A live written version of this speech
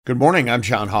Good morning, I'm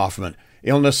John Hoffman.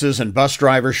 Illnesses and bus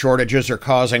driver shortages are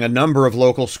causing a number of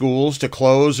local schools to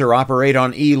close or operate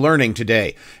on e-learning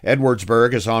today.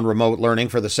 Edwardsburg is on remote learning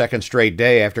for the second straight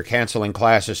day after canceling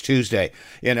classes Tuesday.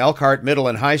 In Elkhart Middle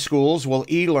and High Schools will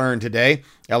e-learn today.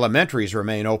 Elementaries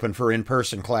remain open for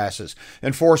in-person classes.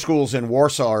 And 4 schools in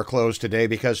Warsaw are closed today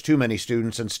because too many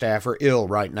students and staff are ill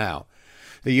right now.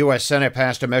 The U.S. Senate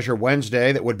passed a measure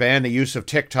Wednesday that would ban the use of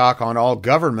TikTok on all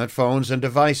government phones and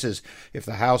devices. If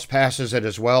the House passes it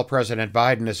as well, President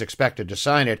Biden is expected to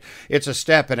sign it. It's a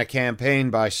step in a campaign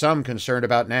by some concerned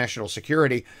about national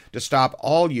security to stop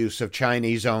all use of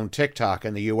Chinese-owned TikTok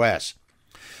in the U.S.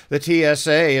 The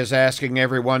TSA is asking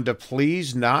everyone to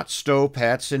please not stow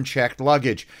pets in checked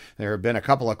luggage. There have been a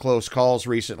couple of close calls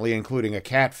recently, including a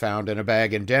cat found in a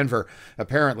bag in Denver.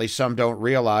 Apparently, some don't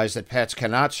realize that pets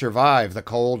cannot survive the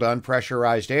cold,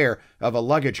 unpressurized air of a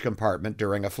luggage compartment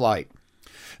during a flight.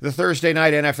 The Thursday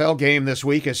night NFL game this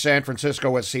week is San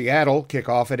Francisco at Seattle,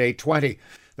 kickoff at 8:20.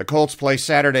 The Colts play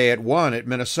Saturday at 1 at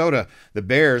Minnesota. The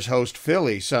Bears host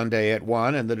Philly Sunday at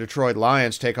 1, and the Detroit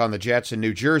Lions take on the Jets in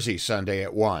New Jersey Sunday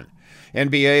at 1.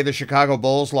 NBA, the Chicago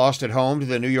Bulls lost at home to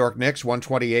the New York Knicks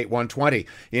 128-120.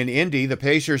 In Indy, the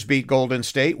Pacers beat Golden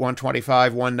State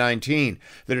 125-119.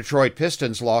 The Detroit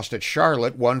Pistons lost at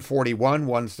Charlotte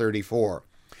 141-134.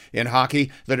 In hockey,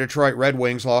 the Detroit Red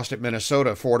Wings lost at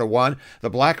Minnesota 4-1.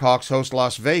 The Blackhawks host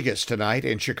Las Vegas tonight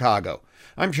in Chicago.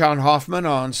 I'm John Hoffman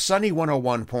on Sunny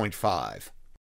 101.5.